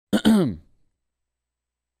Please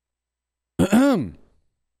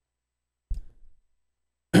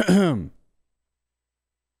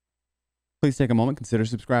take a moment, consider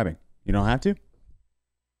subscribing. You don't have to,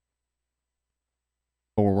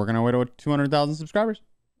 but we're working our way to 200,000 subscribers.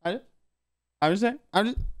 I was there.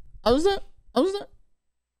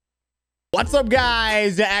 What's up,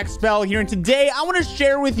 guys? Expel here, and today I want to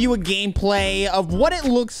share with you a gameplay of what it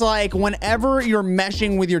looks like whenever you're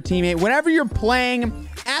meshing with your teammate, whenever you're playing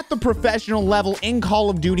at the professional level in Call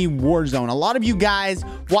of Duty Warzone. A lot of you guys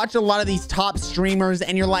watch a lot of these top streamers,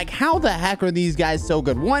 and you're like, how the heck are these guys so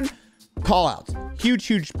good? One, call-outs.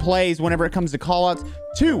 Huge plays whenever it comes to call-outs.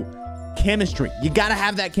 Two, chemistry. You gotta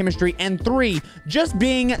have that chemistry. And three, just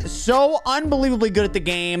being so unbelievably good at the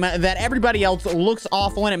game that everybody else looks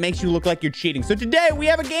awful and it makes you look like you're cheating. So today we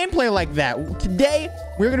have a gameplay like that. Today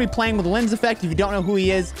we're gonna be playing with Lens Effect. If you don't know who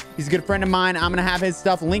he is, he's a good friend of mine. I'm gonna have his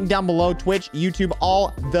stuff linked down below: Twitch, YouTube,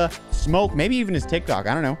 all the smoke, maybe even his TikTok.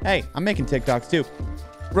 I don't know. Hey, I'm making TikToks too.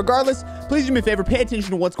 Regardless, please do me a favor, pay attention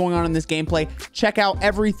to what's going on in this gameplay. Check out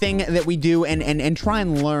everything that we do and try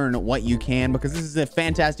and learn what you can, because this is a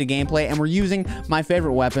fantastic gameplay and we're using my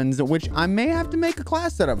favorite weapons, which I may have to make a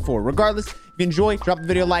class setup for. Regardless, if you enjoy, drop the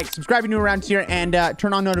video a like, subscribe if you're new around here, and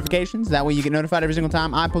turn on notifications. That way you get notified every single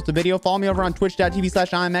time I post a video. Follow me over on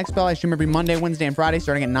twitch.tv/iamexpel. I stream every Monday, Wednesday, and Friday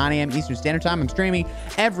starting at 9 a.m. Eastern Standard Time. I'm streaming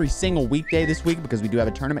every single weekday this week because we do have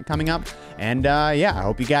a tournament coming up. And yeah, I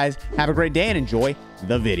hope you guys have a great day and enjoy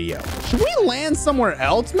the video. Should we land somewhere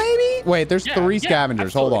else maybe? Wait, there's three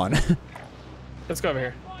scavengers. Absolutely. Hold on. Let's go over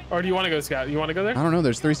here. Or do you want to go scout? You want to go there? I don't know.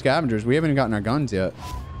 There's three scavengers. We haven't even gotten our guns yet.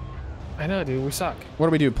 I know, dude. We suck. What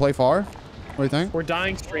do we do? Play far? What do you think? We're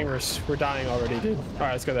dying streamers. We're dying already, dude. All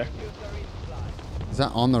right, let's go there. Is that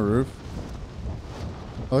on the roof?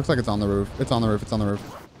 It looks like it's on the roof. It's on the roof. It's on the roof.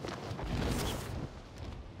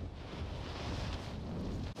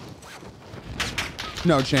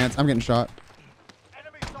 No chance. I'm getting shot.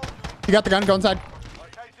 You got the gun. Go inside.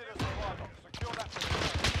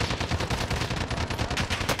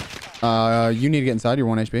 You need to get inside. You're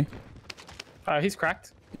 1 HP. He's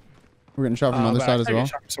cracked. We're getting shot from the other side as well.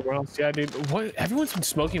 Somewhere else. Yeah, dude. What? Everyone's been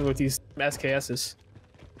smoking with these SKSs.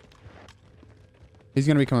 He's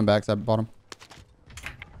gonna be coming back side bottom.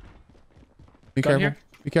 Be careful. Here?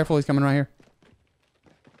 Be careful. He's coming right here.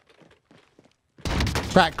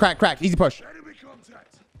 Crack. Easy push.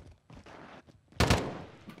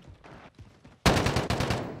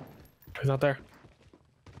 He's not there.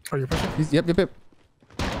 Oh, you're pushing? He's yep.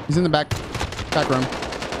 He's in the back room.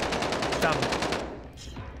 Down.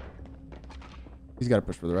 He's got to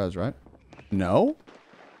push for the res, right? No.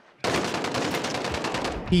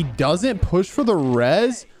 He doesn't push for the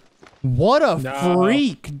res. What a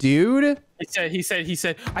freak, dude. He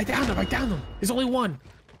said. I downed him. There's only one.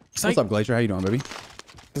 What's up, Glacier? How you doing, baby?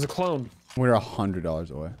 There's a clone. We're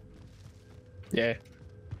 $100 away. Yeah.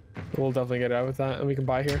 We'll definitely get out with that, and we can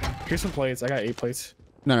buy here. Here's some plates. I got 8 plates.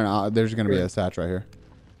 No. There's gonna be a satch right here.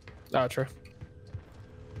 Oh, true.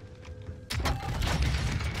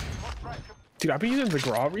 Dude, I've been using the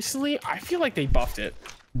Graw recently. I feel like they buffed it.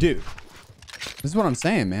 Dude, this is what I'm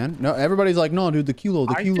saying, man. No, everybody's like, no, dude, the kilo.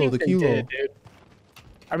 Did, dude.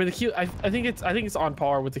 I mean, the kilo. I think it's on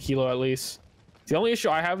par with the kilo at least. The only issue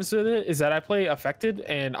I have with it is that I play affected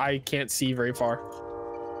and I can't see very far.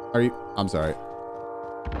 Are you? I'm sorry.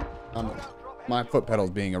 My foot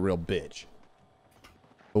pedal's being a real bitch.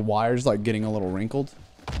 The wire's like getting a little wrinkled.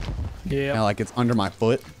 Yeah. And like it's under my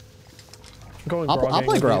foot. I'll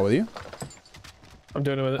play Graw with you. I'm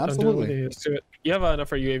doing it with it. Absolutely. I'm doing it with it. Let's do it. You have enough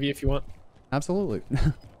for UAV if you want. Absolutely.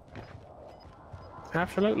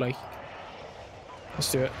 Absolutely. Let's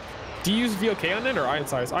do it. Do you use VOK on it or Iron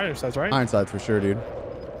Sights? Iron Sights, right? Iron Sights for sure, dude.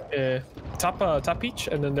 Yeah. Top peach,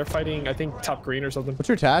 and then they're fighting, I think, top green or something. What's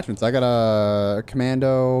your attachments? I got a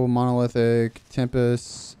Commando, Monolithic,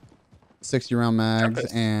 Tempest, 60 round mags,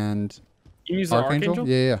 Tempest. And You use the Archangel?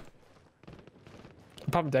 Yeah.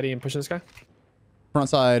 I'm popping Daddy and pushing this guy. Front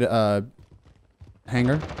side,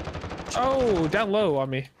 hangar. Oh, down low on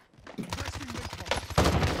me.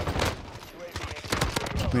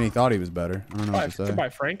 I mean, he thought he was better. I don't know what to say. Goodbye,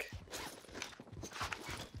 Frank.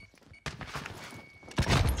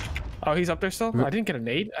 Oh, he's up there still? I didn't get a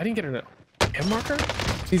nade. I didn't get a hit marker.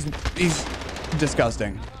 He's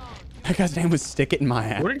disgusting. That guy's name was Stick It in My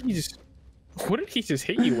Hand. What did he just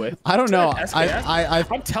hit you with? I don't know.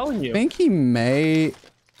 I'm telling you. I think he may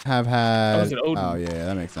have had. Oh yeah,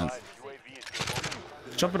 that makes sense.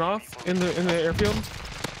 Jumping off in the airfield.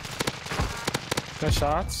 Nice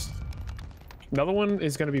shots. Another one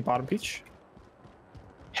is gonna be bottom peach.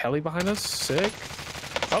 Heli behind us. Sick.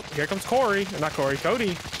 Oh, here comes Corey. Not Corey.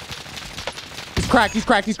 Cody. cracked. He's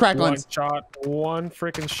cracked. He's cracked. One Lens. shot. One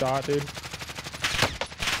freaking shot, dude.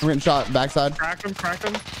 I'm getting shot backside. Crack him. Crack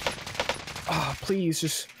him. Oh, please,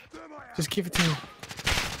 just give it to him.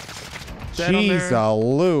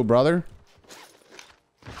 Jeez, Lou, brother.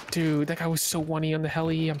 Dude, that guy was so 1E on the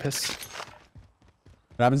heli. I'm pissed.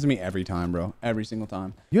 It happens to me every time, bro. Every single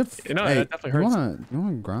time. You have. You know, that definitely hurts. You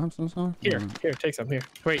wanna grab some stuff? Here, take some. Here.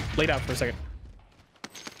 Wait, lay down for a second.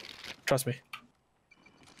 Trust me.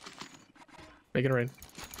 Make it rain.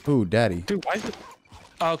 Ooh, daddy. Dude, why is it?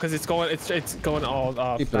 Oh, because it's going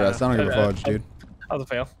all. Keep the rest. I don't give a fudge, dude. That was a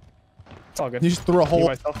fail. It's all good. You just threw a whole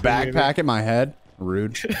backpack at my head.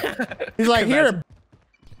 Rude. He's like, here.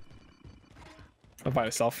 I'm by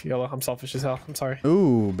myself, Yellow. I'm selfish as hell. I'm sorry.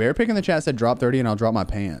 Ooh, Bear Pig in the chat said drop 30 and I'll drop my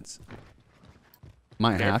pants.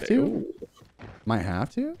 Might have to. Ooh. Might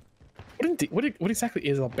have to. What exactly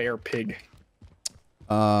is a bear pig?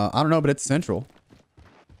 I don't know, but it's central.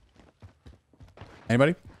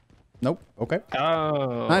 Anybody? Nope. Okay.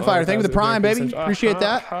 Oh. Nightfire, thank you for the prime, baby. Appreciate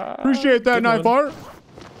that. Appreciate that, Nightfire.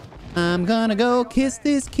 I'm gonna go kiss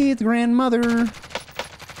this kid's grandmother.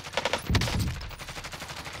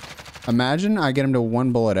 Imagine I get him to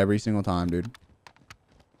 1 bullet every single time, dude.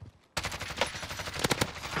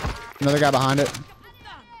 Another guy behind it.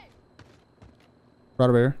 Right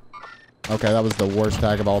over here. Okay, that was the worst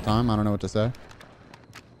tag of all time. I don't know what to say.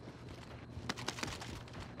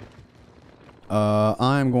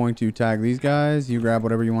 I'm going to tag these guys. You grab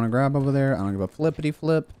whatever you want to grab over there. I don't give a flippity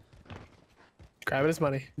flip. Grabbing his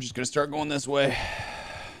money. I'm just gonna start going this way.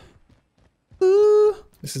 Ooh.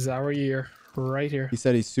 This is our year. Right here. He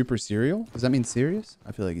said he's super serial. Does that mean serious?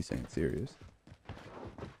 I feel like he's saying serious.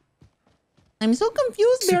 I'm so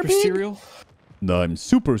confused, Bear Pig. Serial? No, I'm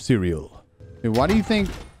super serial. Dude, why do you think?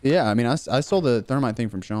 Yeah, I mean, I stole the thermite thing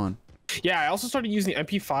from Sean. Yeah, I also started using the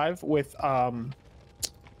MP5 with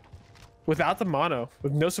without the mono,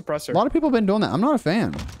 with no suppressor. A lot of people have been doing that. I'm not a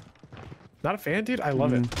fan. Not a fan, dude. I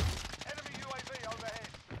love it.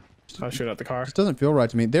 I'll shoot out the car. It doesn't feel right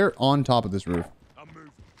to me. They're on top of this roof.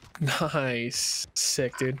 Nice.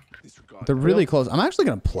 Sick, dude. They're really close. I'm actually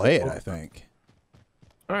going to play it, I think.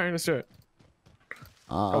 All right, let's do it.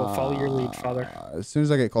 I will follow your lead, father. As soon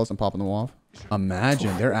as I get close, I'm popping the wall.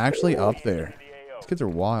 Imagine. They're actually up there. These kids are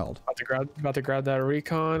wild. About to grab that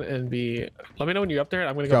recon and be... Let me know when you're up there.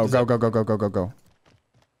 I'm going to Go.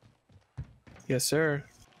 Yes, sir.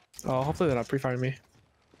 Oh, hopefully they're not pre-firing me.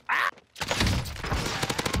 Ah!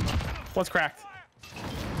 One's cracked.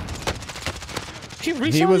 He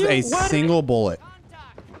was a single bullet.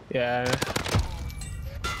 Yeah.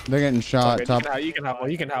 They're getting shot. Top. You can have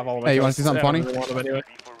one. You can have all of them. Hey, you want to see something funny? Anyway.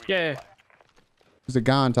 Yeah. There's a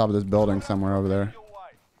guy on top of this building somewhere over there.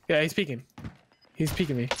 Yeah, he's peeking. He's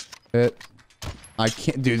peeking me. I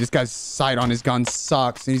can't, dude. This guy's sight on his gun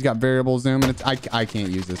sucks, and he's got variable zoom, and I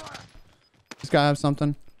can't use this. This guy have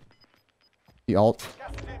something? The alt.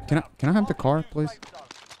 Can I have the car, please?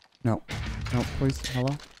 No, please.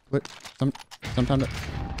 Hello. Sometimes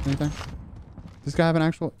anything. Does this guy have an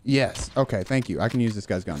actual? Yes. Okay. Thank you. I can use this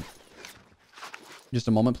guy's gun. Just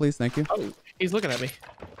a moment, please. Thank you. Oh, he's looking at me.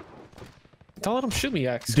 Don't let him shoot me,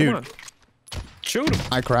 X. Dude. Come on. Shoot him.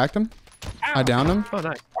 I cracked him. Ow. I downed him. Oh,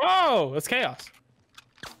 nice. Oh, that's chaos.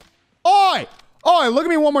 Oi! Look at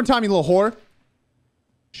me one more time, you little whore.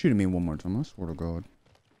 Shoot at me one more time. I swear to God.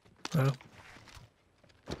 Oh.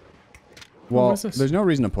 Well, there's no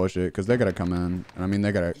reason to push it because they gotta come in. I mean,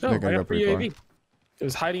 they gotta go pretty far. It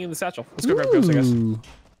was hiding in the satchel. Let's go grab Ghost, I guess.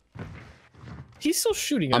 He's still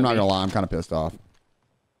shooting at me. I'm not gonna lie. I'm kind of pissed off.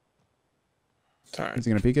 Sorry. Is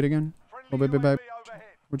he gonna peek it again? Oh, babe.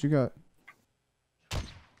 What you got?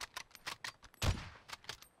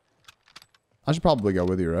 I should probably go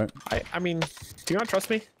with you, right? I mean, do you not trust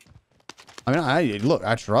me? I mean, look,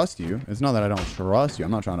 I trust you. It's not that I don't trust you.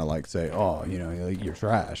 I'm not trying to like say, oh, you know, like, you're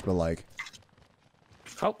trash, but like.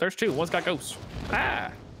 Oh, there's two. One's got ghosts.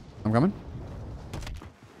 Ah. I'm coming.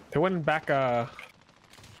 They went back.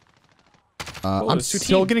 I'm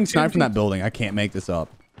still getting sniped from that building. I can't make this up.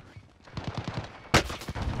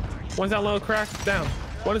 One's down low, cracked. Down.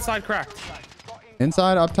 One inside, cracked.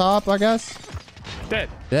 Inside, up top, I guess. Dead.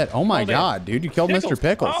 Oh my God, dude, you killed Mr.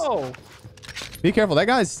 Pickles. Oh. Be careful. That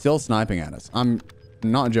guy's still sniping at us. I'm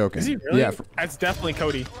not joking. Is he really? Yeah. That's definitely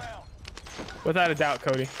Cody. Without a doubt,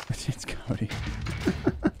 Cody. It's Cody.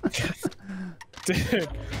 Dude.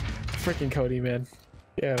 Freaking Cody, man.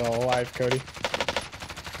 Get alive, Cody.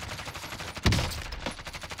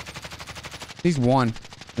 He's one.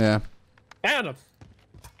 Yeah. And him.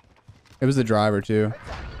 It was the driver too.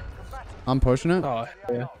 I'm pushing it. Oh,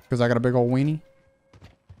 yeah. Because I got a big old weenie.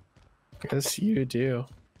 Yes, you do.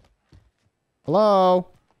 Hello.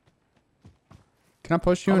 Can I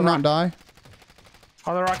push you and not die?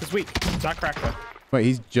 Oh, the rock is weak. It's not cracked though. Wait,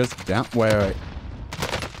 he's just down. Wait.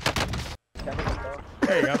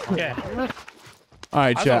 There you go. Yeah. All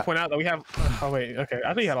right, I just want to chat. point out that we have. Oh wait. Okay.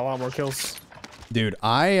 I think you had a lot more kills. Dude,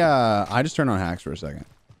 I just turned on hacks for a second.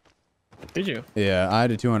 Did you? Yeah, I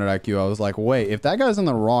had a 200 IQ. I was like, wait, if that guy's on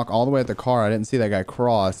the rock all the way at the car, I didn't see that guy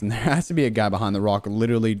cross, and there has to be a guy behind the rock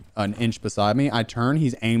literally an inch beside me. I turn,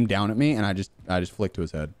 he's aimed down at me, and I just flicked to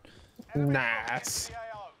his head. Nice.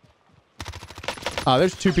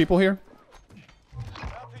 There's 2 people here.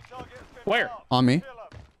 Where? On me.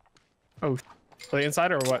 Oh, are they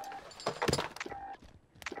inside or what?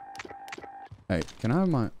 Hey, can I have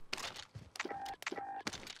my...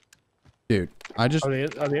 Dude, I just... Are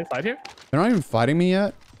they inside here? They're not even fighting me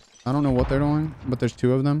yet. I don't know what they're doing, but there's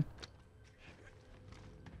 2 of them.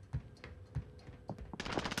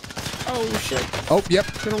 Oh shit. Oh, yep.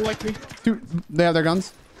 They don't like me. 2. They have their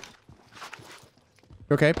guns.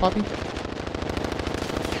 You okay, Poppy?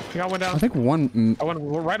 I got one down. I think one... I went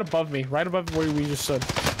right above me. Right above where we just stood.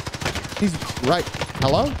 He's right.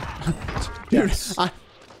 Hello? Dude, Yes.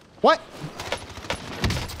 What?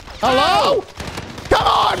 Hello? Come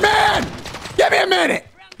on, man! Give me a minute!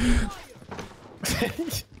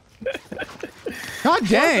 God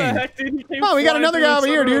dang. Heck, dude? Oh, we got another guy over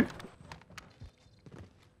here, dude.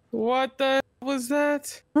 What the hell was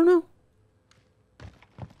that? I don't know.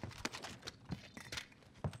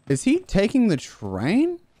 Is he taking the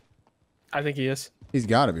train? I think he is. He's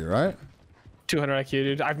got to be, right? 200 IQ,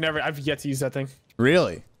 dude. I've yet to use that thing.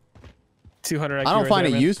 Really? 200 IQ. I don't right find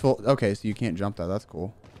there, it man. useful. Okay, so you can't jump that. That's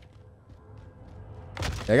cool.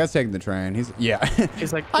 That guy's taking the train. Yeah.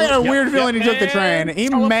 He's like, I got a weird feeling he took the train. and He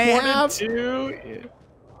may teleported have. to-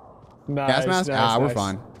 Nice, Gas mask? nice, We're nice.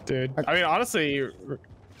 fine. Dude. I mean, honestly,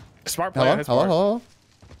 smart play. Hello? on his Hello? part. Hello?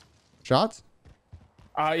 Shots?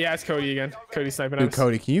 Yeah, it's Cody again. Cody sniping Dude, us.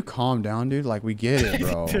 Cody, can you calm down, dude? Like, we get it,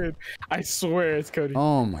 bro. Dude, I swear it's Cody.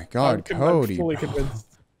 Oh my God, I'm Cody. fully bro. convinced.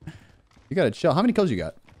 You gotta chill. How many kills you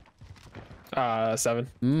got? 7.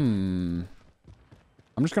 I'm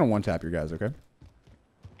just gonna one tap your guys, okay?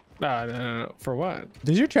 No. For what?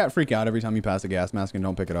 Does your chat freak out every time you pass a gas mask and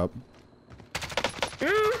don't pick it up?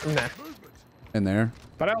 Nah. In there.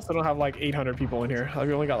 But I also don't have like 800 people in here.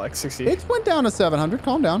 I've only got like 60. It went down to 700.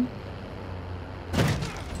 Calm down.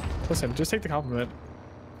 Listen, just take the compliment.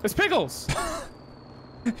 It's Pickles!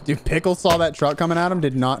 Dude, Pickle saw that truck coming at him.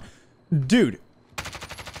 Did not. Dude.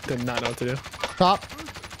 Did not know what to do. Top.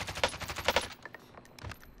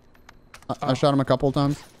 I shot him a couple of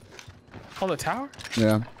times. On the tower?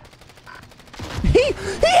 Yeah. He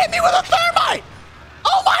hit me with a thermite!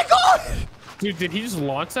 Oh my God! Dude, did he just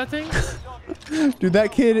launch that thing? Dude,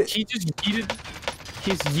 that kid. He just yeeted.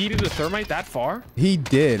 He's yeeted a thermite that far? He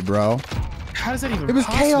did, bro. How does that even It was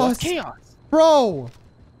possible? chaos. That's chaos. Bro,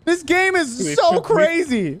 this game is Dude, so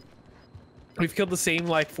crazy. We've killed the same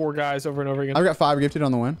like 4 guys over and over again. I've got 5 gifted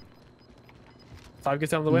on the win. 5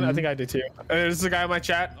 gets down the win? I think I did too. There's a guy in my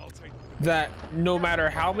chat that no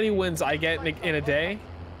matter how many wins I get in a day,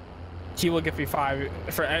 he will give me 5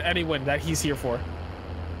 for any win that he's here for.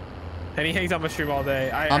 And he hangs on my stream all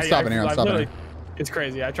day. I'm stopping here. I'm stopping here. It's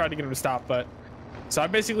crazy. I tried to get him to stop, but so I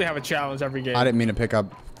basically have a challenge every game. I didn't mean to pick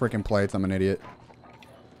up freaking plates. I'm an idiot.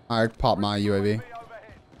 I popped my UAV.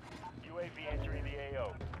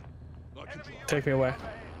 Take me away.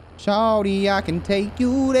 Shawty, I can take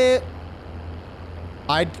you there.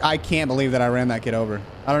 I can't believe that I ran that kid over.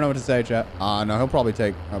 I don't know what to say, chat. No, he'll probably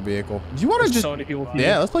take a vehicle. Do you want to just... So many people.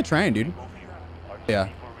 Yeah, let's play train, dude. Yeah.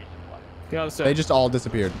 Yeah, let's do They it. just all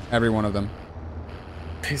disappeared. Every one of them.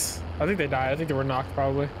 Peace. I think they died. I think they were knocked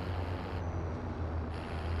probably.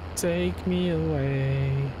 Take me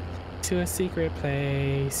away to a secret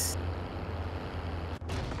place.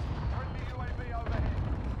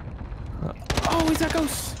 Oh, he's that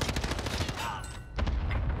ghost.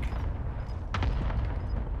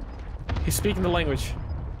 He's speaking the language.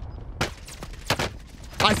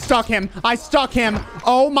 I stuck him. I stuck him.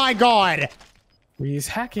 Oh my God. He's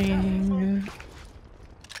hacking.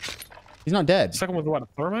 He's not dead. Stuck him with what? A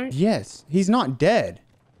thermite? Yes, he's not dead.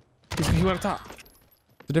 He went up top.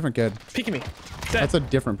 It's a different kid. Peeking me. Dead. That's a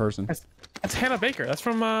different person. That's Hannah Baker. That's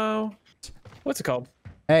from what's it called?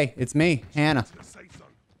 Hey, it's me, Hannah.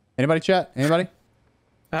 Anybody chat? Anybody?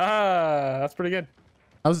 That's pretty good.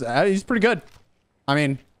 He's pretty good. I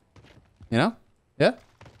mean, you know? Yeah.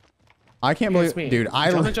 I can't believe, dude.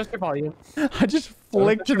 Don't adjust your volume. I just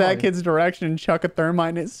flicked to that kid's direction and chuck a thermite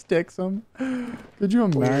and it sticks him. Could you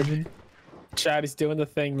imagine? Chad, he's doing the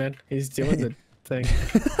thing, man. He's doing the thing.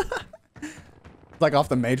 It's like off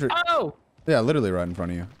the Matrix. Oh! Yeah, literally right in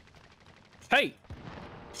front of you. Hey!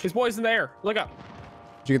 His boy's in the air. Look up.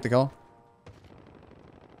 Did you get the kill?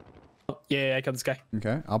 Yeah, I killed this guy.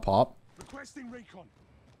 Okay, I'll pop.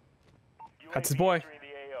 That's his boy.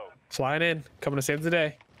 Flying in, coming to save the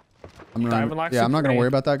day. I'm not gonna worry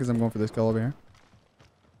about that because I'm going for this kill over here.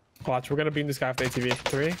 Watch, we're gonna beam this guy with the ATV.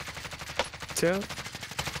 3, 2.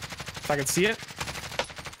 If I can see it,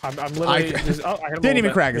 I'm literally. I didn't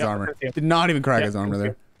even crack his armor. Did not even crack his armor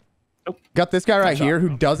there. Nope. Got this guy right here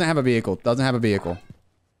who doesn't have a vehicle.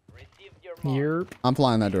 Yep. I'm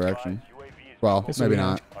flying that direction. Well, maybe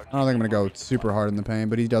not. I don't think I'm gonna go super hard in the paint,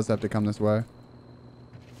 but he does have to come this way.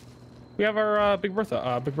 We have our Big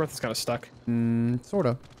Bertha. Big Bertha's kind of stuck.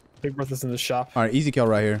 Sorta. Big Bertha's in the shop. All right, easy kill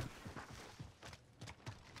right here.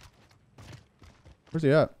 Where's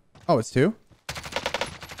he at? Oh, it's 2.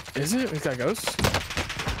 Is it? He's got ghosts.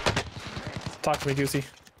 Talk to me, Goosey.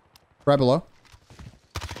 Right below.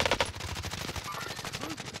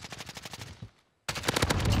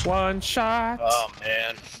 One shot. Oh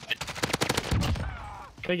man.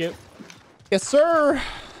 Take it. Yes, sir.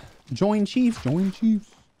 Join Chiefs. Join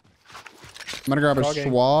Chiefs. I'm gonna grab a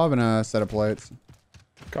Schwab and a set of plates.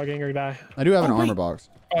 God gang or die. I do have an armor box.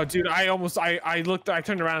 Oh, dude, I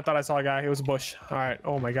turned around and thought I saw a guy. It was a bush. All right.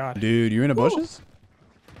 Oh my god. Dude, you in the bushes?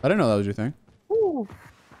 I didn't know that was your thing. Ooh.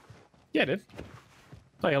 Yeah, dude.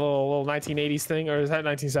 Like a little 1980s thing, or is that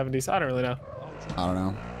 1970s? I don't really know. I don't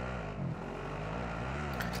know.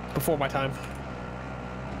 Before my time.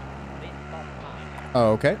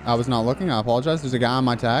 Oh, okay. I was not looking. I apologize. There's a guy on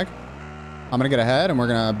my tag. I'm gonna get ahead and we're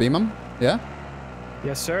gonna beam him. Yeah?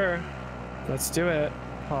 Yes, sir. Let's do it.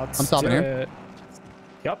 I'm stopping here.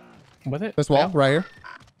 Yep. I'm with it. This wall, right here.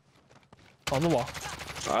 On the wall.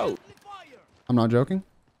 Oh. I'm not joking.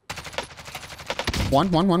 One.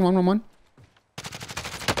 Got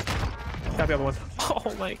the other one.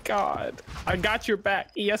 Oh my god. I got your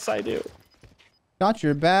back. Yes, I do. Got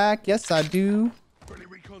your back. Yes, I do.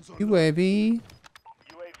 UAV.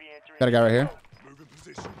 Got a guy right here.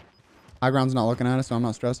 High ground's not looking at us, so I'm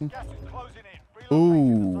not stressing.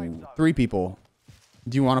 Ooh, 3 people.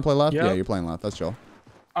 Do you want to play left? Yep. Yeah, you're playing left. That's chill.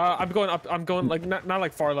 I'm going up. I'm going like not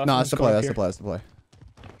like far left. No, that's the play. That's the play. That's the play.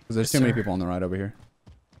 Because there's too many people on the right over here.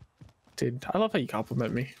 Dude, I love how you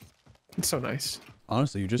compliment me. It's so nice.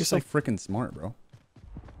 Honestly, you're just so freaking smart, bro.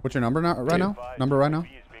 What's your number now? Right now?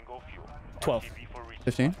 12.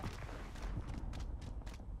 15.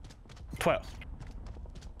 12.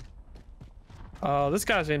 This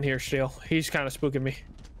guy's in here still. He's kind of spooking me.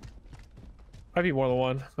 Might be more than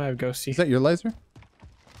one. I have ghosty. Is that your laser?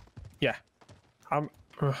 Yeah.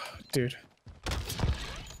 Dude.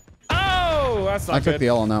 Oh, that's not good. I took the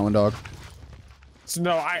L on that one, dog. So,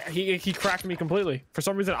 no, he cracked me completely. For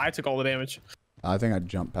some reason, I took all the damage. I think I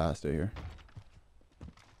jumped past it here.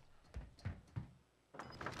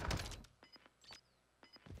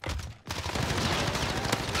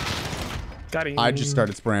 Got him. I just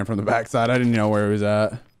started spraying from the backside. I didn't know where he was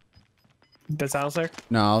at. That sounds like.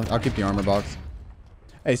 No, I'll keep the armor box.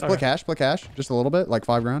 Hey, split cash, just a little bit, like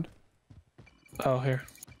 5 grand. Oh, here.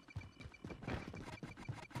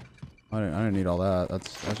 I didn't need all that.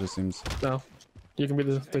 That just seems. No, you can be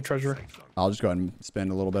the treasurer. I'll just go ahead and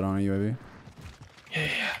spend a little bit on a UAV.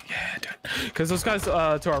 Yeah, dude. Because those guys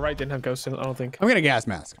to our right didn't have ghosts in it, I don't think. I'm gonna gas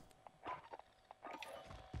mask.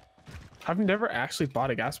 I've never actually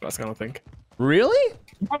bought a gas mask, I don't think. Really?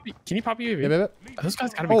 Can you pop UAV? Yeah, baby. Those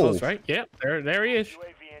guys gotta be close, right? Yep, there he is.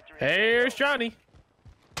 There's Johnny.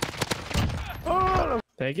 Oh,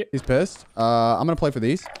 thank you. He's pissed. I'm gonna play for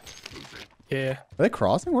these. Yeah. Are they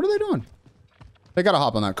crossing? What are they doing? They gotta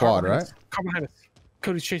hop on that quad, right? Come behind us.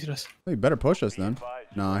 Cody's chasing us. Well, you better push us then.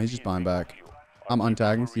 Nah, he's just buying back. I'm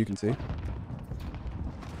untagging so you can see.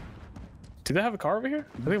 Do they have a car over here?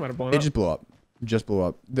 I think it might have blown It up. just blew up. Just blew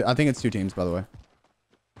up. I think it's 2 teams, by the way.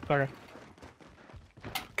 Okay.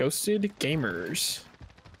 Ghosted Gamers.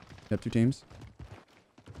 Yep, 2 teams.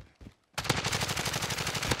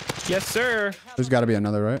 Yes, sir. There's got to be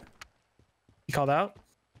another, right? You called out?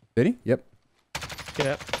 Did he? Yep.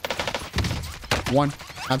 Yeah. 1.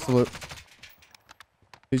 Absolute.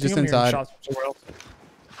 He's just inside.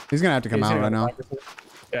 He's gonna have to come out right now.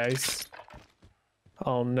 Yeah, he's.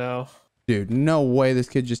 Oh no. Dude, no way this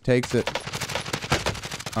kid just takes it.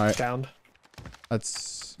 All right. Downed.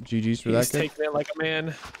 That's GG's for that kid. He's taking it like a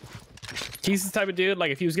man. He's the type of dude,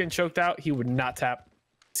 like if he was getting choked out, he would not tap.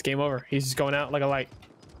 It's game over. He's just going out like a light.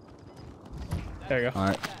 There you go. All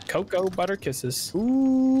right. Cocoa butter kisses.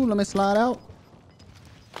 Ooh, let me slide out.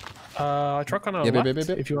 Truck on a left.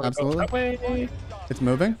 If you want to go that way. It's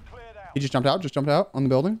moving. He just jumped out on the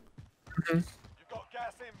building.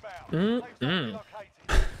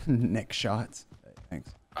 Nick shots.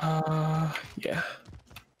 Thanks. Yeah.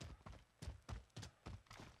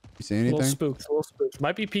 You see anything? A little spooked.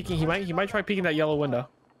 Might be peeking. He might try peeking that yellow window.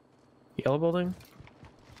 Yellow building.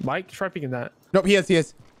 Might try peeking that. Nope, he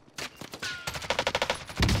is.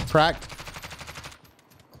 Cracked.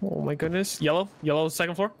 Oh my goodness. Yellow,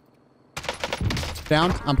 second floor.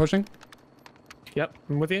 Down. I'm pushing. Yep,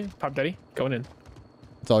 I'm with you. Pop Daddy, going in.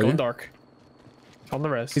 It's all going you. dark. On the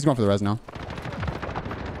res. He's going for the res now.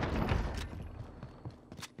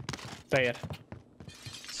 Say it.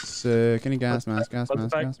 Sick. Any gas mask? Gas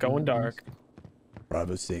mask. Going dark.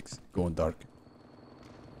 Bravo 6. Going dark.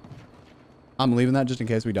 I'm leaving that just in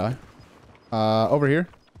case we die. Over here.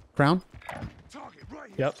 Crown.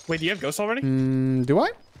 Yep. Wait, do you have ghosts already? Do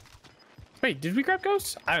I? Wait, did we grab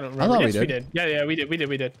ghosts? I don't remember. I thought yes, we did. Yeah, we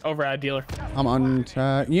did. Over at dealer. I'm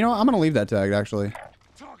untagged. You know what? I'm gonna leave that tagged actually.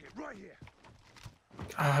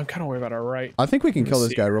 I'm kind of worried about our right. I think we can kill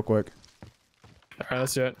this guy real quick. All right,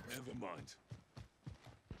 let's do it. Never mind.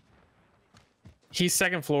 He's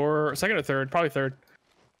second floor, second or third, probably third,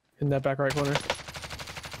 in that back right corner.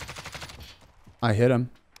 I hit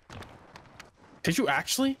him. Did you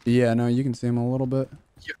actually? Yeah, no, you can see him a little bit.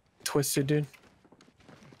 You're twisted, dude.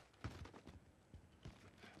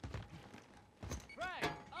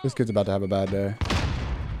 This kid's about to have a bad day.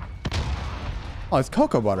 Oh, it's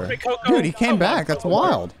cocoa butter. Hey, Coco. Dude, he came back. That's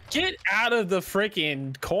wild. Get out of the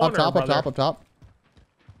freaking corner, Up top. On top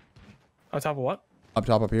of what? Up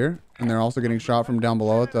top up here. And they're also getting shot from down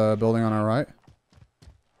below at the building on our right.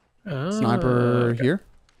 Sniper here.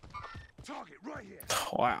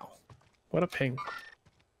 Wow. What a ping.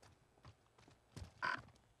 I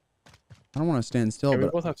don't want to stand still, We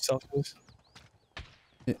but both have selfies.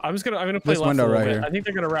 I'm gonna play this left window a little right bit. here. I think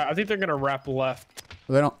they're gonna wrap left.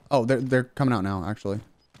 they don't. Oh, they're coming out now. Actually.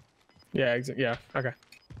 Yeah. Yeah. Okay.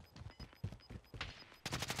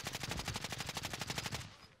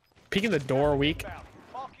 Peeking the door weak.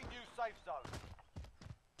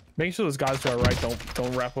 Making sure those guys to our right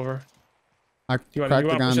don't wrap over. I You cracked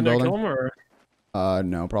want the guy to in the kill building. him or?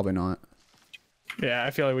 No, probably not. Yeah,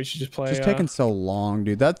 I feel like we should just play. Just taking so long,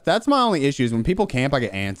 dude. That's my only issue is when people camp, I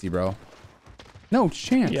get antsy, bro. No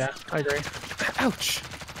chance. Yeah, I agree. Ouch.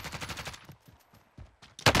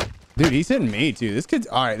 Dude, he's hitting me too. This kid's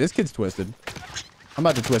all right. This kid's twisted. I'm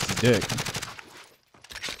about to twist his dick.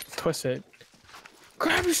 Twist it.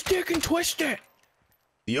 Grab his dick and twist it.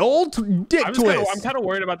 The old dick twist. I'm kind of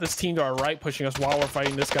worried about this team to our right pushing us while we're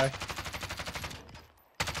fighting this guy.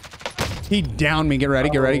 He downed me. Get ready.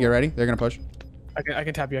 Get ready. Get ready. They're gonna push. I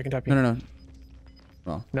can tap you. I can tap you. No.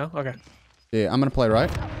 Oh. No? Okay. Yeah, I'm gonna play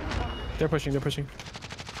right. They're pushing.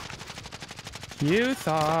 You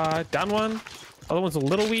thought. Down one. Other one's a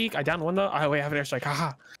little weak. I downed one though. Oh, wait, I have an airstrike.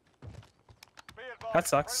 Haha. That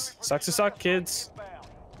sucks. Sucks to suck, kids.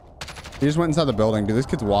 He just went inside the building, dude. This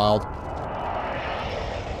kid's wild.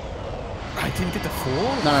 I didn't get the fool?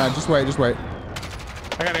 No. Just wait.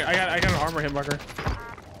 I got an armor hit marker.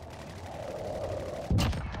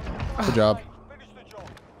 Good job.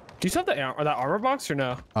 Do you still have that armor box or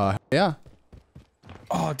no? Yeah.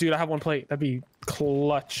 Oh, dude, I have one plate. That'd be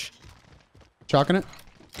clutch. Chalking it.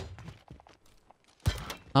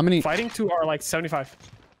 How many? Fighting to are like 75.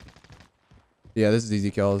 Yeah, this is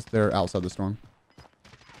easy kills. They're outside the storm.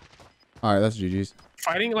 All right, that's GG's.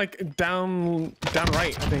 Fighting like down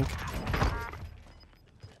right, I think.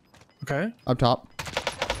 Okay. Up top.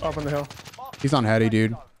 Up on the hill. He's on heady,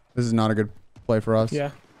 dude. This is not a good play for us.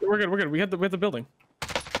 Yeah, we're good. We have the building.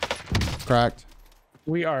 Cracked.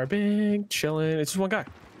 We are big, chilling. It's just one guy.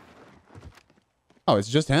 Oh, it's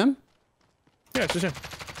just him? Yeah, it's just him.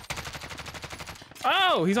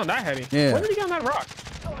 Oh, he's on that heady. Yeah. Where did he get on that rock?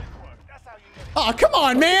 Oh, come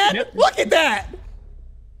on, man. Yep. Look at that.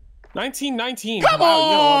 1919. Come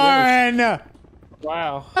on.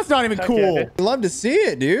 Wow. That's not even Heck cool. yeah, You love to see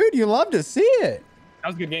it, dude. You love to see it. That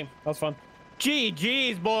was a good game. That was fun.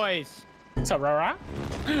 GG's, boys. What's up, rah rah?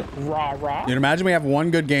 Rah rah. You'd imagine we have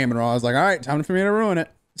one good game in a row. I was like, all right, time for me to ruin it.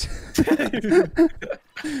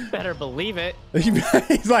 Better believe it.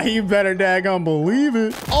 He's like, you better daggone believe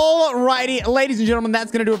it. Alrighty, ladies and gentlemen, that's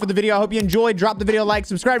gonna do it for the video. I hope you enjoyed. Drop the video a like,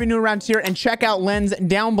 subscribe if you're new around here, and check out Lens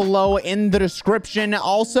down below in the description.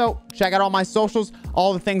 Also, check out all my socials,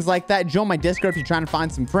 all the things like that. Join my Discord if you're trying to find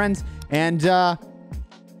some friends. And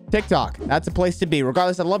TikTok, that's a place to be.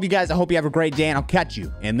 Regardless, I love you guys. I hope you have a great day, and I'll catch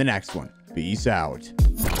you in the next one. Peace out.